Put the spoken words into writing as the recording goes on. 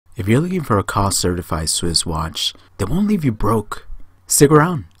If you're looking for a COSC certified Swiss watch that won't leave you broke, stick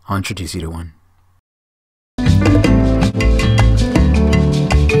around, I'll introduce you to one.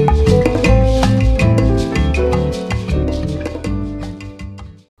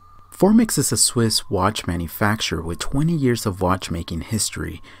 Formex is a Swiss watch manufacturer with 20 years of watchmaking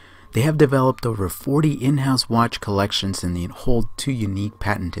history. They have developed over 40 in-house watch collections and they hold 2 unique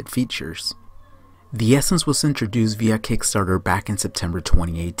patented features. The Essence was introduced via Kickstarter back in September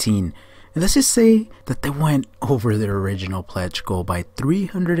 2018, and let's just say that they went over their original pledge goal by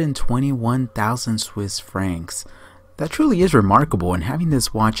 321,000 Swiss francs. That truly is remarkable, and having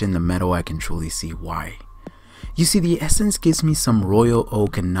this watch in the metal I can truly see why. You see, the Essence gives me some royal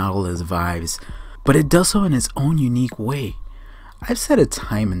oak and nautilus vibes, but it does so in its own unique way. I've said it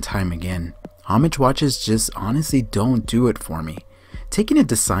time and time again, homage watches just honestly don't do it for me. Taking a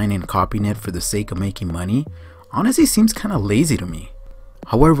design and copying it for the sake of making money honestly seems kinda lazy to me.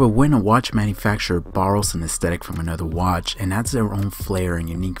 However, when a watch manufacturer borrows an aesthetic from another watch and adds their own flair and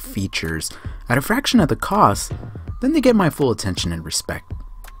unique features at a fraction of the cost, then they get my full attention and respect.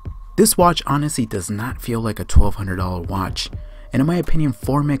 This watch honestly does not feel like a $1,200 watch, and in my opinion,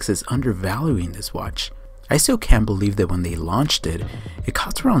 Formex is undervaluing this watch. I still can't believe that when they launched it, it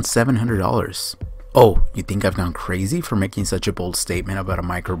cost around $700. Oh, you think I've gone crazy for making such a bold statement about a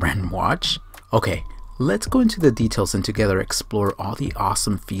micro-brand watch? Okay, let's go into the details and together explore all the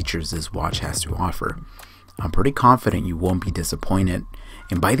awesome features this watch has to offer. I'm pretty confident you won't be disappointed,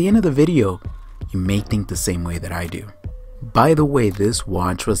 and by the end of the video, you may think the same way that I do. By the way, this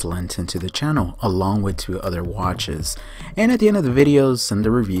watch was lent into the channel along with 2 other watches, and at the end of the videos and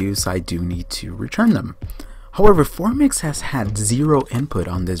the reviews, I do need to return them. However, Formex has had 0 input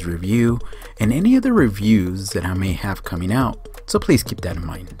on this review and any other reviews that I may have coming out, so please keep that in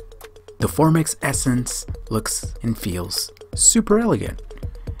mind. The Formex Essence looks and feels super elegant,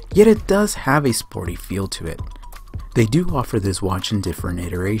 yet it does have a sporty feel to it. They do offer this watch in different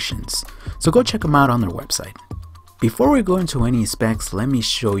iterations, so go check them out on their website. Before we go into any specs, let me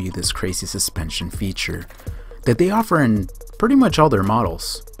show you this crazy suspension feature that they offer in pretty much all their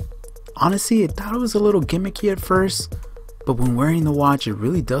models. Honestly, I thought it was a little gimmicky at first, but when wearing the watch it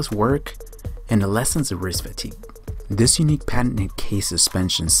really does work and it lessens the wrist fatigue. This unique patented case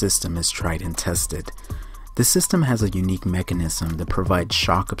suspension system is tried and tested. This system has a unique mechanism that provides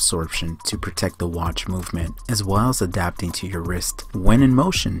shock absorption to protect the watch movement as well as adapting to your wrist when in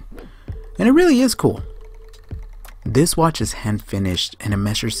motion, and it really is cool. This watch is hand finished and it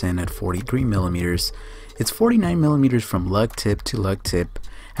measures in at 43mm. It's 49mm from lug tip to lug tip,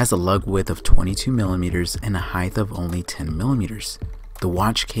 has a lug width of 22mm and a height of only 10mm. The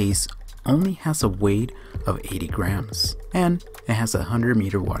watch case only has a weight of 80 grams and it has a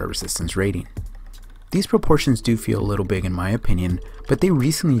 100-meter water resistance rating. These proportions do feel a little big in my opinion, but they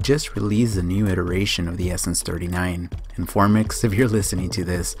recently just released a new iteration of the Essence 39. And Formex, if you're listening to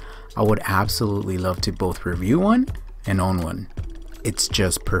this, I would absolutely love to both review one and own one. It's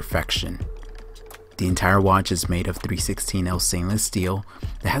just perfection. The entire watch is made of 316L stainless steel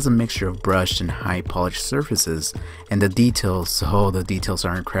that has a mixture of brushed and high polished surfaces, and the details, oh, the details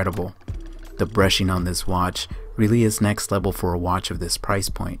are incredible. The brushing on this watch really is next level for a watch of this price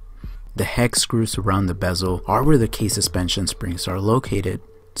point. The hex screws around the bezel are where the case suspension springs are located,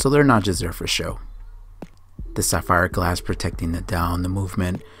 so they're not just there for show. The sapphire glass protecting the dial and the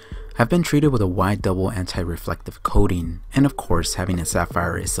movement have been treated with a wide double anti-reflective coating, and of course having a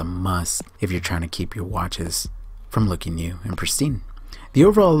sapphire is a must if you're trying to keep your watches from looking new and pristine. The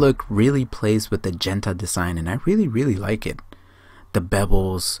overall look really plays with the Genta design and I really like it. The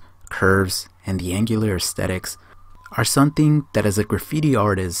bevels, curves, and the angular aesthetics are something that as a graffiti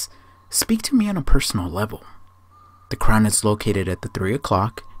artist speak to me on a personal level. The crown is located at the 3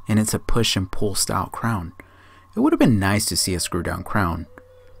 o'clock and it's a push and pull style crown. It would have been nice to see a screw down crown,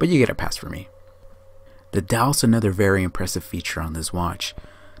 but you get a pass for me. The dial's another very impressive feature on this watch.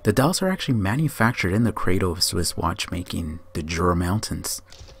 The dials are actually manufactured in the cradle of Swiss watchmaking, the Jura Mountains.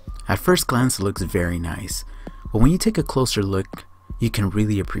 At first glance it looks very nice, but when you take a closer look, you can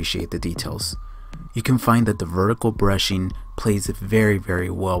really appreciate the details. You can find that the vertical brushing plays very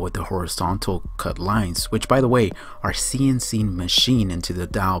well with the horizontal cut lines, which by the way are CNC machined into the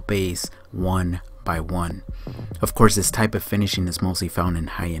dial base one by one. Of course, this type of finishing is mostly found in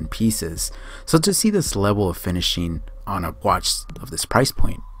high-end pieces, so to see this level of finishing on a watch of this price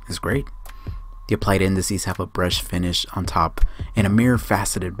point is great. The applied indices have a brush finish on top and a mirror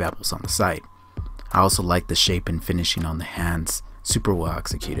faceted bevels on the side. I also like the shape and finishing on the hands, super well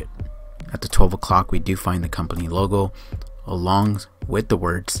executed. At the 12 o'clock we do find the company logo along with the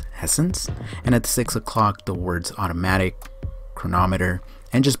words Essence, and at 6 o'clock the words automatic, chronometer,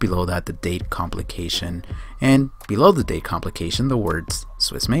 and just below that the date complication, and below the date complication the words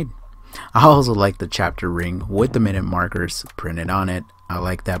Swiss Made. I also like the chapter ring with the minute markers printed on it. I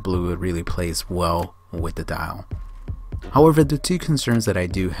like that blue, it really plays well with the dial. However, the two concerns that I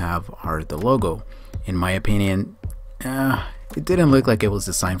do have are the logo. In my opinion, it didn't look like it was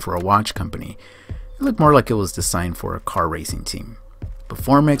designed for a watch company. It looked more like it was designed for a car racing team. But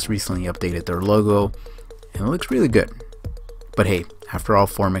Formex recently updated their logo and it looks really good. But hey, after all,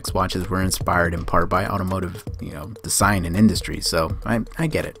 Formex watches were inspired in part by automotive, design and industry, so I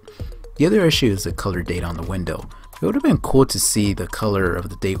get it. The other issue is the color date on the window. It would have been cool to see the color of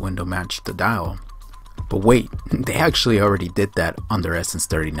the date window match the dial. But wait, they actually already did that on their Essence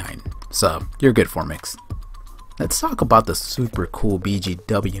 39, so you're good, Formex. Let's talk about the super cool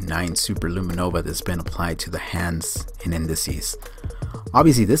BGW9 Super Luminova that's been applied to the hands and indices.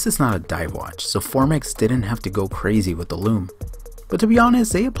 Obviously this is not a dive watch, so Formex didn't have to go crazy with the lume. But to be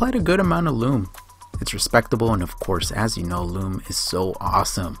honest, they applied a good amount of lume. It's respectable, and of course, as you know, lume is so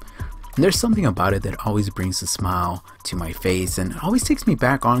awesome. And there's something about it that always brings a smile to my face and always takes me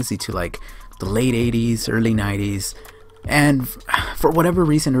back honestly to like the late 80s, early 90s. And for whatever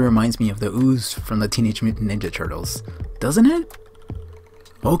reason, it reminds me of the ooze from the Teenage Mutant Ninja Turtles, doesn't it?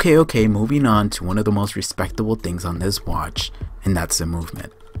 Okay, moving on to one of the most respectable things on this watch, and that's the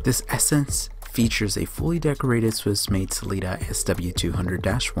movement. This Essence features a fully decorated Swiss Made Sellita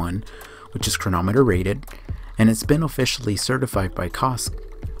SW200-1, which is chronometer rated, and it's been officially certified by COSC.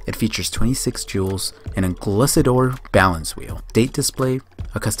 It features 26 jewels and a glucydur balance wheel, date display,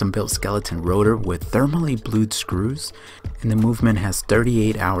 a custom built skeleton rotor with thermally blued screws, and the movement has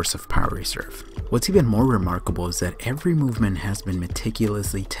 38 hours of power reserve. What's even more remarkable is that every movement has been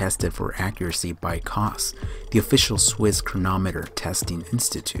meticulously tested for accuracy by COSC, the official Swiss Chronometer Testing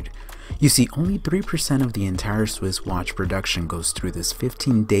Institute. You see, only 3% of the entire Swiss watch production goes through this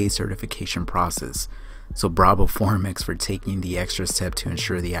 15-day certification process. So bravo Formex for taking the extra step to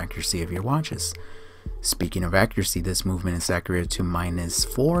ensure the accuracy of your watches. Speaking of accuracy, this movement is accurate to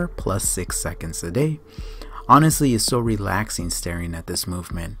 -4 + 6 seconds a day. Honestly, it's so relaxing staring at this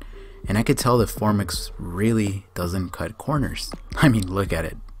movement, and I could tell that Formex really doesn't cut corners. I mean, look at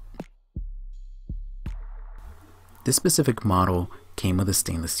it. This specific model came with a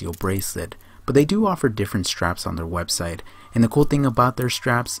stainless steel bracelet, but they do offer different straps on their website, and the cool thing about their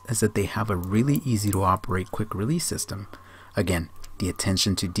straps is that they have a really easy to operate quick release system. Again, the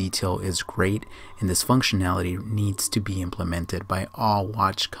attention to detail is great, and this functionality needs to be implemented by all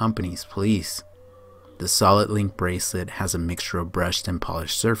watch companies, please. The solid link bracelet has a mixture of brushed and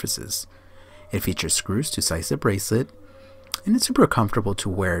polished surfaces. It features screws to size the bracelet, and it's super comfortable to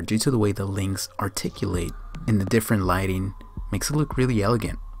wear due to the way the links articulate, and the different lighting makes it look really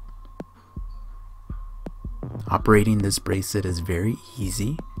elegant. Operating this bracelet is very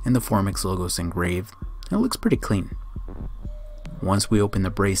easy, and the Formex logo is engraved, and it looks pretty clean. Once we open the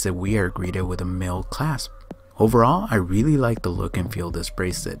bracelet, we are greeted with a male clasp. Overall, I really like the look and feel of this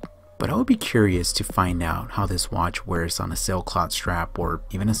bracelet, but I would be curious to find out how this watch wears on a sailcloth strap or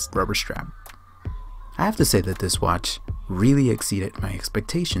even a rubber strap. I have to say that this watch really exceeded my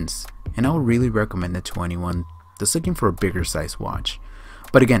expectations, and I would really recommend it to anyone that's looking for a bigger size watch.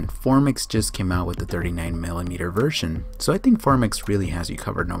 But again, Formex just came out with the 39mm version, so I think Formex really has you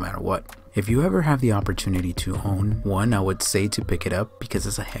covered no matter what. If you ever have the opportunity to own one, I would say to pick it up because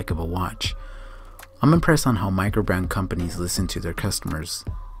it's a heck of a watch. I'm impressed on how microbrand companies listen to their customers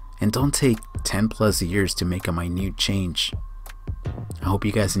and don't take 10+ years to make a minute change. I hope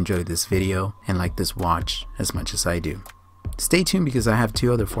you guys enjoyed this video and like this watch as much as I do. Stay tuned because I have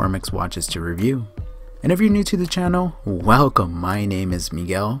 2 other Formex watches to review. And if you're new to the channel, welcome. My name is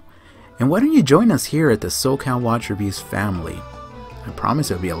Miguel, and why don't you join us here at the SoCal Watch Reviews family? I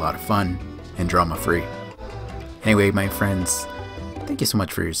promise it'll be a lot of fun and drama free. Anyway, my friends, thank you so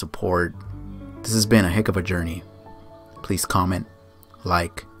much for your support. This has been a heck of a journey. Please comment,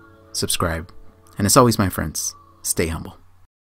 like, subscribe, and as always, my friends, stay humble.